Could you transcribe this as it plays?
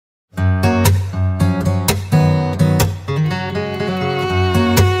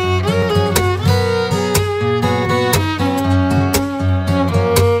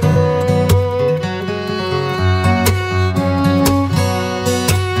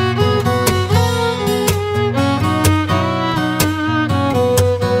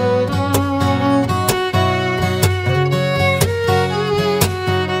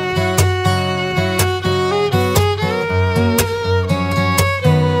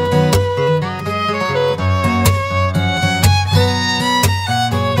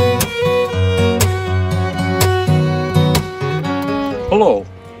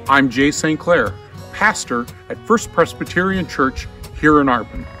I'm Jay St. Clair, pastor at First Presbyterian Church here in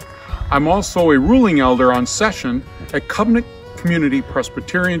Arpin. I'm also a ruling elder on session at Covenant Community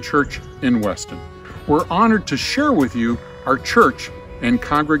Presbyterian Church in Weston. We're honored to share with you our church and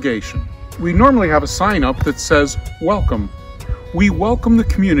congregation. We normally have a sign up that says, "Welcome." We welcome the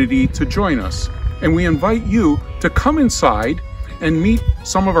community to join us, and we invite you to come inside and meet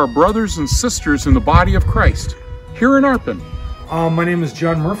some of our brothers and sisters in the body of Christ here in Arpin. My name is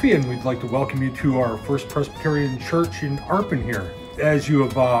John Murphy, and we'd like to welcome you to our First Presbyterian Church in Arpin here. As you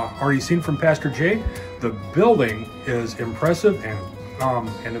have already seen from Pastor Jay, the building is impressive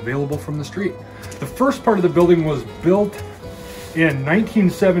and available from the street. The first part of the building was built in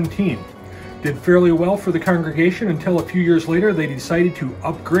 1917. Did fairly well for the congregation until a few years later they decided to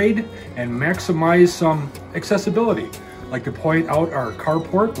upgrade and maximize some accessibility. I'd like to point out our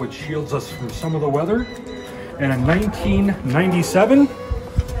carport, which shields us from some of the weather. And in 1997,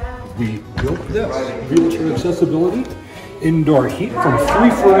 we built this, wheelchair accessibility, indoor heat from 3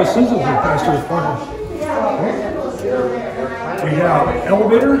 furnaces, as the pastor was pointing. We have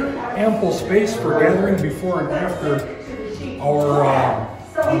elevator, ample space for gathering before and after our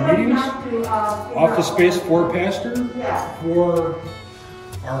meetings, office space for pastor, for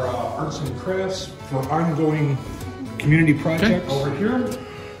our arts and crafts, for ongoing community projects. Over here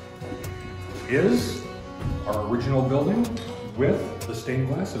is our original building with the stained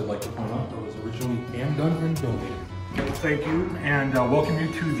glass that I'd like to point out that was originally hand done and donated. Thank you, and welcome you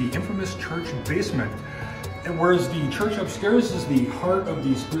to the infamous church basement. And whereas the church upstairs is the heart of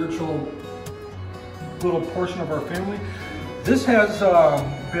the spiritual little portion of our family, this has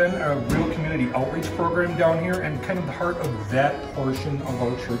been a real community outreach program down here and kind of the heart of that portion of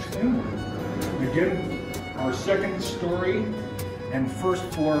our church family. Again, our second story and first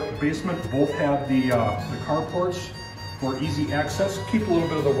floor basement both have the carports for easy access. Keep a little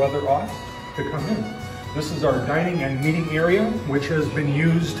bit of the weather off to come in. This is our dining and meeting area, which has been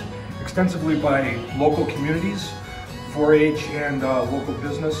used extensively by local communities, 4-H and local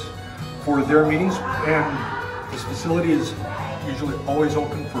business for their meetings. And this facility is usually always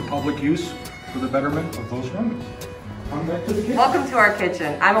open for public use for the betterment of those members. Back to the kitchen. Welcome to our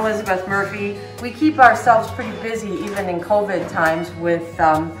kitchen. I'm Elizabeth Murphy. We keep ourselves pretty busy even in COVID times with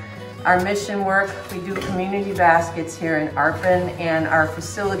our mission work. We do community baskets here in Arpin, and our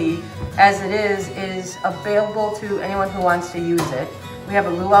facility as it is available to anyone who wants to use it. We have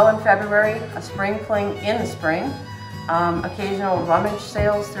a luau in February, a spring fling in the spring, occasional rummage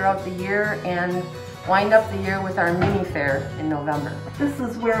sales throughout the year, and wind up the year with our mini fair in November. This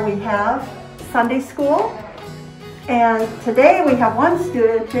is where we have Sunday school. And today we have one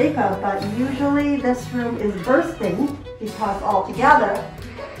student, Jacob, but usually this room is bursting because altogether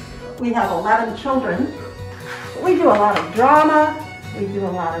we have 11 children. We do a lot of drama, we do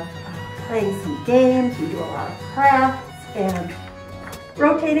a lot of playing some games, we do a lot of crafts and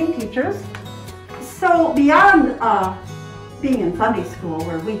rotating teachers. So beyond being in Sunday school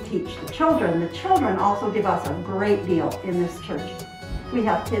where we teach the children also give us a great deal in this church. We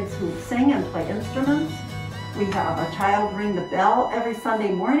have kids who sing and play instruments. We have a child ring the bell every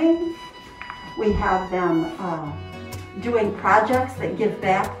Sunday morning. We have them doing projects that give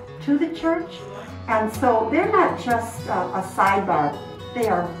back to the church. And so they're not just a sidebar, they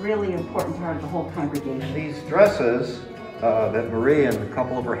are a really important part of the whole congregation. These dresses that Marie and a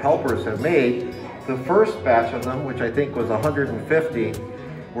couple of her helpers have made, the first batch of them, which I think was 150,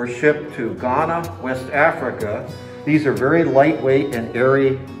 were shipped to Ghana, West Africa. These are very lightweight and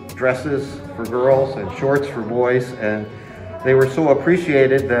airy dresses for girls and shorts for boys, and they were so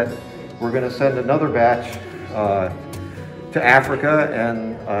appreciated that we're going to send another batch to Africa,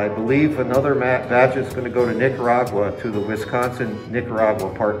 and I believe another batch is going to go to Nicaragua, to the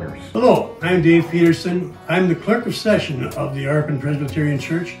Wisconsin-Nicaragua partners. Hello, I'm Dave Peterson. I'm the clerk of session of the Arpin Presbyterian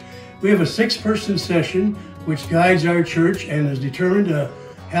Church. We have a 6-person session which guides our church and is determined to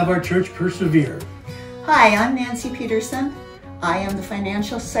have our church persevere. Hi, I'm Nancy Peterson. I am the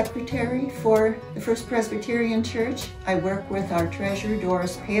financial secretary for the First Presbyterian Church. I work with our treasurer,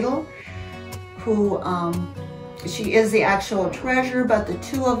 Doris Padel, who she is the actual treasurer, but the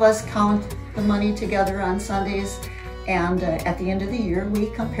two of us count the money together on Sundays, and at the end of the year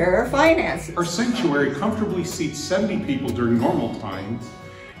we compare our finances. Our sanctuary comfortably seats 70 people during normal times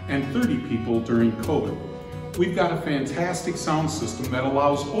and 30 people during COVID. We've got a fantastic sound system that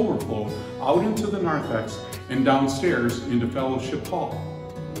allows overflow out into the narthex and downstairs into Fellowship Hall.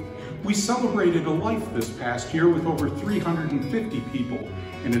 We celebrated a life this past year with over 350 people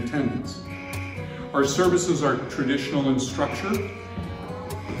in attendance. Our services are traditional in structure,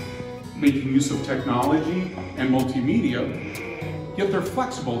 making use of technology and multimedia, yet they're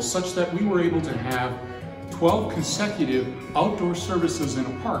flexible such that we were able to have 12 consecutive outdoor services in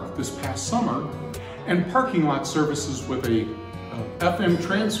a park this past summer and parking lot services with a FM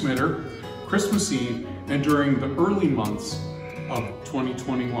transmitter Christmas Eve and during the early months of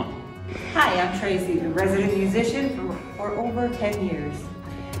 2021. Hi, I'm Tracy, a resident musician for over 10 years.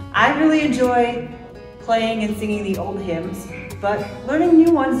 I really enjoy playing and singing the old hymns, but learning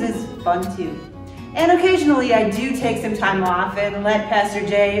new ones is fun too. And occasionally I do take some time off and let Pastor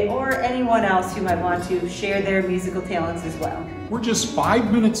Jay or anyone else who might want to share their musical talents as well. We're just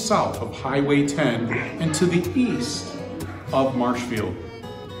 5 minutes south of Highway 10 and to the east of Marshfield.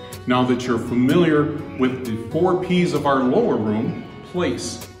 Now that you're familiar with the 4 P's of our lower room,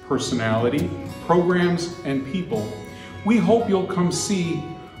 place, personality, programs, and people, we hope you'll come see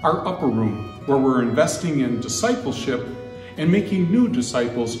our upper room where we're investing in discipleship and making new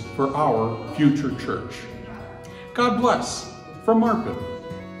disciples for our future church. God bless from Arpin.